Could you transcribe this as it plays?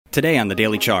Today on The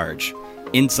Daily Charge,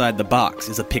 inside the box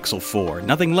is a Pixel 4,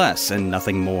 nothing less and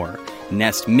nothing more.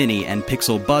 Nest Mini and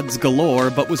Pixel Buds galore,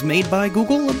 but was made by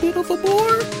Google a bit of a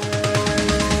bore?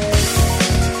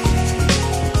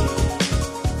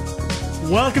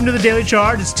 Welcome to The Daily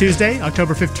Charge. It's Tuesday,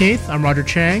 October 15th. I'm Roger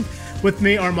Chang. With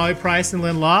me are Molly Price and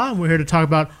Lynn Law. We're here to talk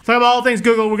about all things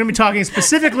Google. We're going to be talking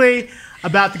specifically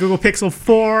about the Google Pixel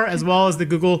 4 as well as the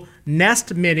Google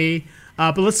Nest Mini.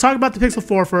 But let's talk about the Pixel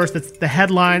 4 first. That's the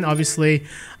headline, obviously.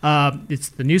 It's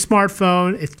the new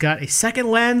smartphone. It's got a second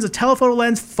lens, a telephoto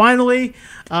lens, finally.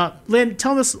 Lynn,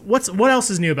 tell us what else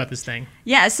is new about this thing?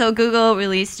 Yeah, so Google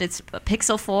released its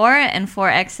Pixel 4 and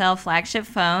 4 XL flagship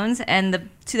phones, and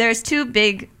there's two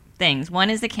big things. One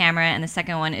is the camera, and the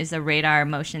second one is a radar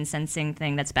motion sensing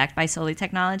thing that's backed by Soli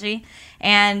technology.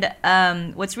 And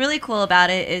what's really cool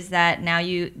about it is that now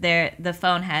the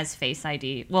phone has Face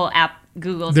ID. Well,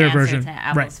 Google's their answer version to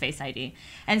Apple's right. Face ID.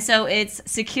 And so it's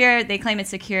secure. They claim it's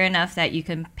secure enough that you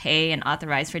can pay and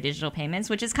authorize for digital payments,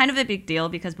 which is kind of a big deal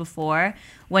because before,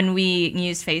 when we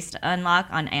used Face to unlock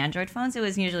on Android phones, it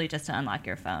was usually just to unlock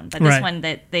your phone. But this one,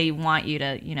 that they want you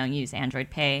to, use Android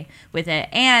Pay with it.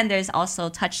 And there's also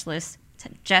touchless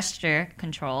gesture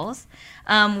controls,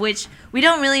 which we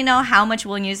don't really know how much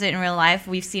we'll use it in real life.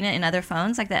 We've seen it in other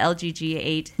phones, like the LG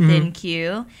G8 Thin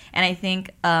Q, and I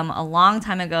think a long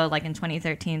time ago, like in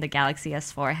 2013, the Galaxy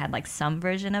S4 had like some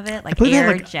version of it, like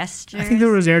air gestures. I think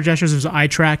there was air gestures. There was eye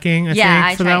tracking. I think,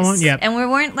 eye for that one. Yeah, and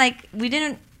we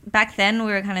didn't back then.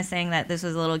 We were kind of saying that this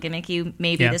was a little gimmicky.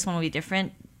 Maybe this one will be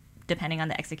different, depending on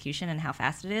the execution and how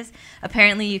fast it is.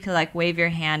 Apparently, you could like wave your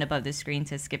hand above the screen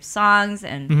to skip songs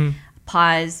and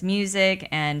pause music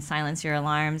and silence your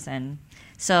alarms. And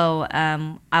so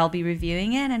I'll be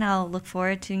reviewing it, and I'll look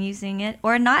forward to using it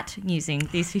or not using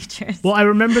these features. Well, I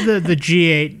remember the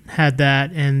G8 had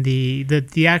that, and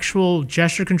the actual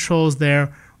gesture controls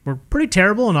there were pretty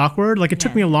terrible and awkward. Like, it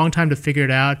took me a long time to figure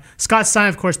it out. Scott Stein,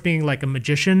 of course, being like a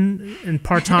magician and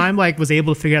part-time, like was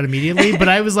able to figure it out immediately. But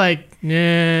I was like,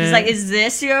 nah. He's like, is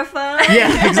this your phone?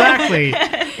 Yeah, exactly.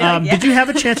 Did you have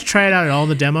a chance to try it out at all in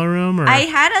the demo room? Or? I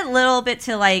had a little bit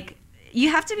to like. You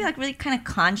have to be like really kind of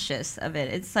conscious of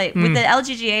it. It's like with the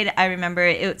LG G8, I remember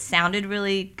it sounded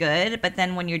really good, but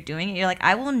then when you're doing it, you're like,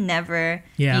 I will never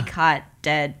be caught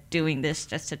dead doing this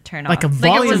just to turn like off. A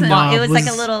volume knob. It was like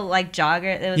a little like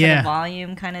jogger. It was like a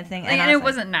volume kind of thing, and it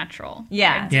wasn't natural.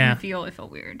 Yeah, it didn't feel. It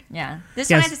felt weird. Yeah, this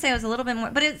one I had to say it was a little bit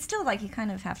more, but it's still like you kind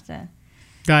of have to.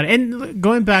 Got it. And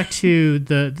going back to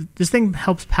this thing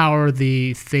helps power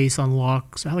the face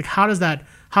unlock. So like, how does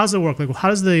it work? Like, how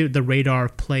does the radar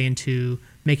play into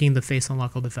making the face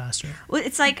unlock a little bit faster? Well,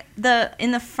 it's like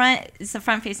it's the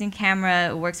front-facing camera.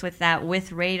 It works with that,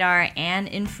 with radar and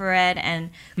infrared. And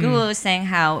Google was saying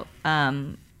how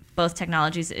both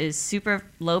technologies is super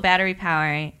low battery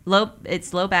power,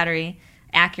 it's low battery,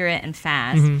 accurate, and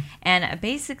fast. And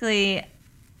basically,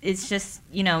 it's just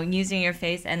using your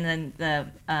face and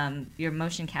then your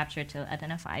motion capture to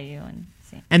identify you and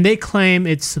see. And they claim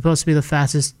it's supposed to be the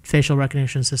fastest facial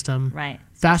recognition system. Right.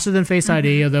 Faster than Face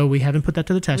ID, although we haven't put that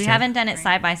to the test yet. We haven't done it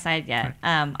side by side yet.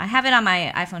 Right. I have it on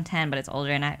my iPhone 10, but it's older,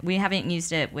 and we haven't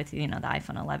used it with the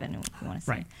iPhone 11. We want to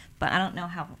see. Right. But I don't know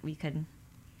how we could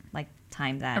like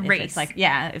time that. If it's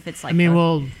like I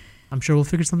mean, I'm sure we'll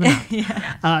figure something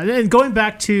out. And going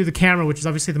back to the camera, which is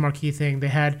obviously the marquee thing, they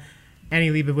had Annie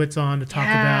Leibovitz on to talk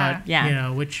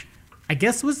about, which I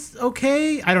guess was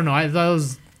okay. I don't know.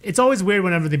 It's always weird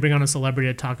whenever they bring on a celebrity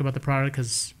to talk about the product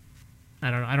because I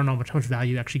don't know how much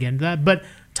value you actually get into that. But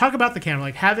talk about the camera,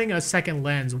 like having a second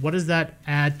lens. What does that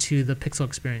add to the Pixel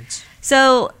experience?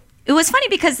 So it was funny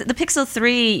because the Pixel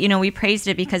 3, we praised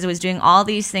it because it was doing all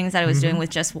these things that it was doing with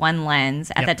just one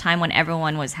lens at that time when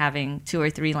everyone was having 2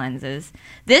 or 3 lenses.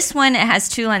 This one, it has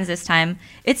 2 lenses this time.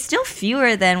 It's still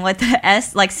fewer than what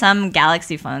the like some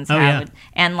Galaxy phones have. Yeah.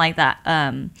 And like that.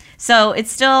 So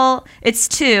it's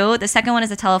 2. The second one is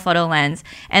a telephoto lens.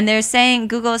 And they're saying,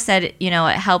 Google said,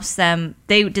 it helps them.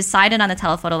 They decided on the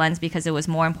telephoto lens because it was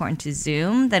more important to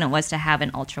zoom than it was to have an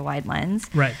ultra wide lens.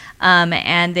 Right.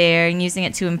 And they're using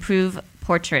it to improve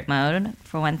portrait mode,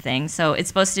 for one thing. So it's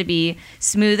supposed to be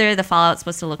smoother. The fallout's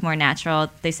supposed to look more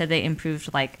natural. They said they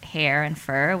improved like hair and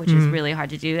fur, which is really hard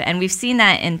to do. And we've seen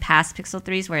that in past Pixel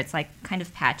 3s where it's like kind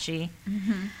of patchy.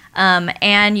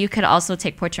 And you could also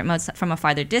take portrait mode from a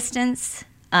farther distance.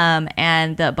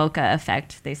 And the bokeh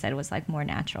effect, they said, was like more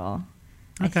natural,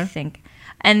 I think.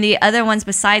 And the other ones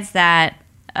besides that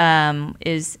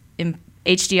is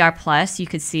HDR plus. You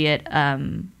could see it,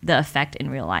 the effect in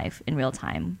real life, in real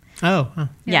time. Oh.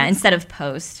 Yeah, instead of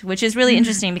post, which is really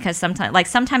interesting because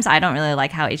sometimes I don't really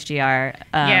like how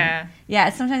HDR. Yeah,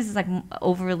 sometimes it's like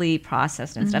overly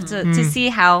processed and stuff. To see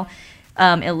how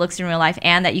it looks in real life,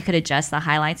 and that you could adjust the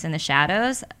highlights and the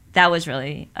shadows, that was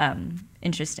really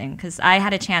interesting, because I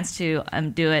had a chance to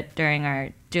do it during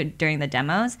the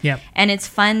demos. Yep. And it's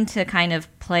fun to kind of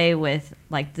play with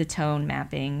like the tone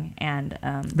mapping and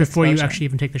before you exposure. actually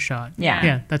even take the shot. Yeah.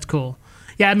 Yeah, that's cool.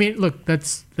 Yeah, I mean, look,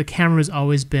 the camera has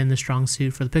always been the strong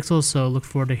suit for the Pixels, so look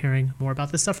forward to hearing more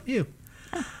about this stuff from you.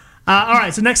 All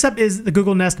right, so next up is the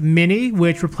Google Nest Mini,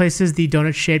 which replaces the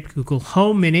donut-shaped Google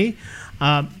Home Mini.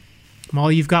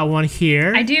 Molly, you've got one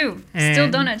here. I do. Still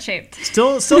donut shaped.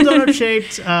 Still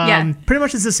donut-shaped. Yeah. Pretty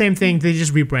much it's the same thing. They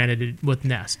just rebranded it with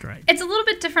Nest, right? It's a little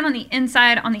bit different on the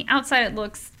inside. On the outside, it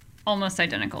looks almost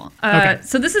identical. Okay.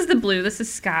 So this is the blue. This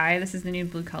is sky. This is the new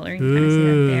blue color. You can kind of see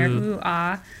that there. Ooh,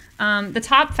 ah. The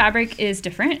top fabric is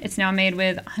different. It's now made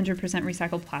with 100%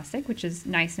 recycled plastic, which is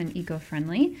nice and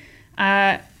eco-friendly.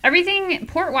 Everything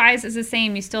port-wise is the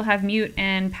same. You still have mute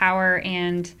and power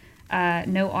and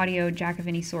no audio jack of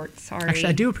any sort. Sorry. Actually,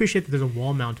 I do appreciate that there's a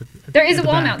wall mount. There is a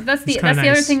wall back. mount. That's the It's kinda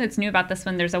other nice. thing that's new about this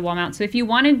one. There's a wall mount. So if you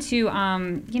wanted to,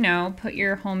 put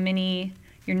your Home Mini,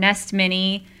 your Nest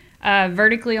Mini,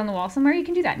 vertically on the wall somewhere, you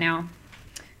can do that now.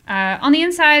 On the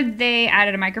inside, they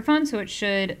added a microphone, so it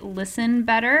should listen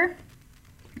better.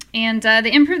 And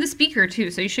they improved the speaker,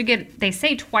 too. So you should get, they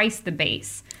say, twice the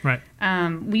bass. Right.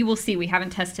 We will see. We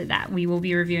haven't tested that. We will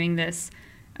be reviewing this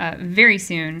very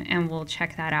soon, and we'll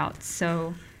check that out.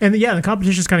 So... And yeah, the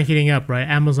competition's kind of heating up, right?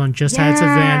 Amazon just had its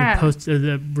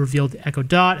event, revealed the Echo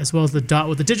Dot, as well as the Dot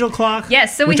with the digital clock.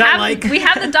 Yes, so we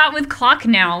have the Dot with clock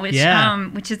now, which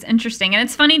is interesting. And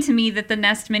it's funny to me that the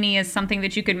Nest Mini is something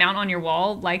that you could mount on your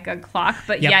wall like a clock,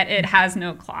 but yet it has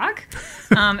no clock,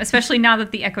 especially now that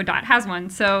the Echo Dot has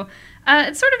one. So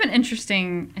it's sort of an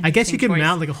interesting I guess you could choice.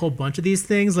 mount like a whole bunch of these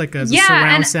things, like a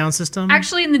surround and sound system.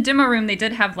 Actually, in the demo room, they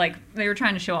did have they were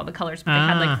trying to show all the colors, but they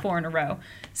had like 4 in a row.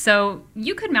 So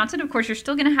you could mount it. Of course, you're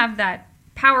still going to have that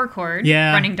power cord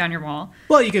running down your wall.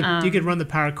 Well, you could run the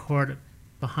power cord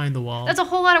behind the wall. That's a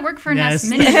whole lot of work for a Yes. Nest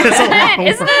Mini,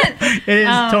 isn't it? It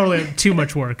is totally too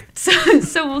much work.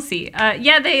 So we'll see.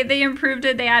 They improved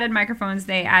it. They added microphones.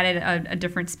 They added a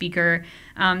different speaker.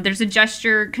 There's a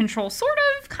gesture control,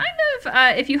 kind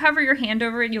of. If you hover your hand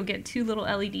over it, you'll get 2 little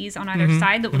LEDs on either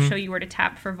side that will show you where to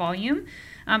tap for volume.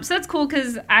 So that's cool,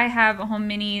 because I have a Home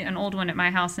Mini, an old one at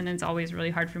my house, and it's always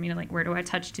really hard for me to where do I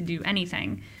touch to do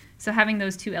anything. So having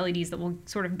those 2 LEDs that will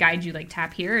sort of guide you,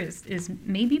 tap here, is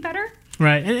maybe better.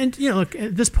 Right, and look,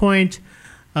 at this point,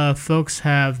 folks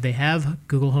have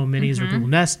Google Home Minis or Google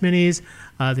Nest Minis.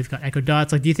 They've got Echo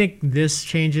Dots. Do you think this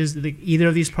changes? Either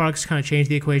of these products kind of change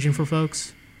the equation for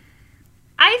folks?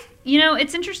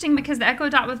 It's interesting because the Echo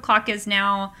Dot with clock is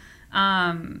now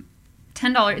 $10.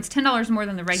 It's $10 more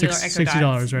than the regular Echo Dot.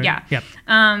 $60, right? Yeah.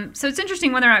 Yep. So it's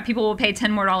interesting whether or not people will pay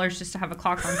 $10 more just to have a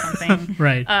clock on something.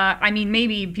 Right.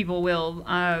 Maybe people will.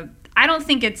 I don't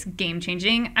think it's game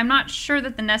changing. I'm not sure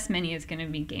that the Nest Mini is going to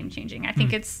be game changing. I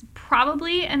think it's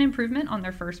probably an improvement on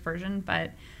their first version,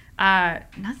 but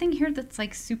nothing here that's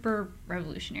super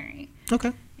revolutionary.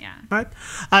 Okay. Yeah. All right.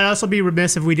 I'd also be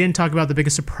remiss if we didn't talk about the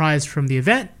biggest surprise from the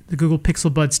event, the Google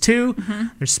Pixel Buds 2.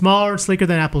 They're smaller and sleeker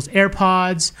than Apple's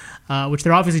AirPods, which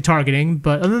they're obviously targeting.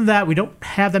 But other than that, we don't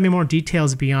have that many more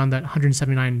details beyond that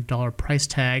 $179 price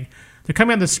tag. They're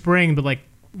coming out in the spring, but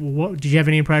did you have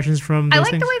any impressions from those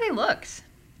things? The way they looked.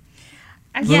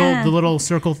 The little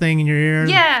circle thing in your ear.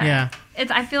 Yeah.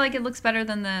 I feel like it looks better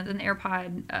than the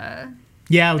AirPod.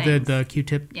 With the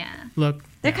Q-tip look.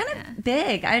 They're kind of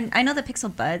big. I know the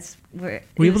Pixel Buds were.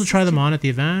 Were you able to try them on at the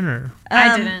event, or?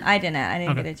 I didn't. I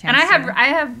didn't get a chance. And I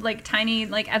have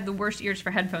tiny, I have the worst ears for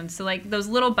headphones. So those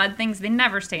little bud things, they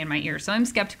never stay in my ear. So I'm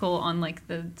skeptical on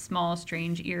the small,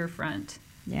 strange ear front.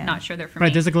 Yeah. Not sure they're for me.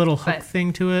 Right, there's a little hook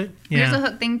thing to it. Yeah. There's a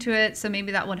hook thing to it, so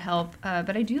maybe that would help.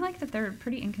 But I do like that they're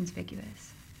pretty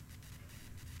inconspicuous.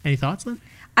 Any thoughts, Lynn?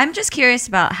 I'm just curious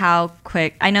about how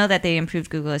quick. I know that they improved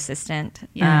Google Assistant,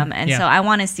 so I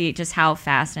want to see just how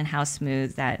fast and how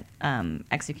smooth that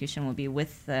execution will be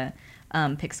with the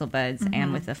Pixel Buds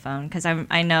and with the phone. Because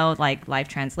I know live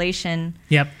translation.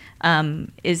 Yep.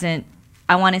 Isn't.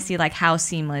 I want to see how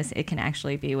seamless it can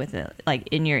actually be with it,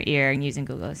 in your ear and using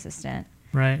Google Assistant.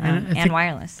 Right, and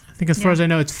wireless. I think as far as I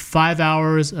know, it's 5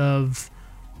 hours of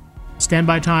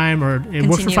standby time, or it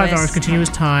works for 5 hours continuous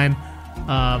time.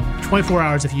 24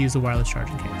 hours if you use the wireless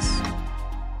charging case.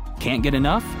 Can't get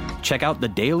enough? Check out the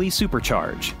Daily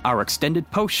Supercharge, our extended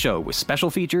post show with special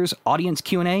features, audience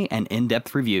Q&A, and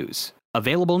in-depth reviews.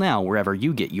 Available now wherever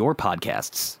you get your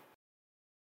podcasts.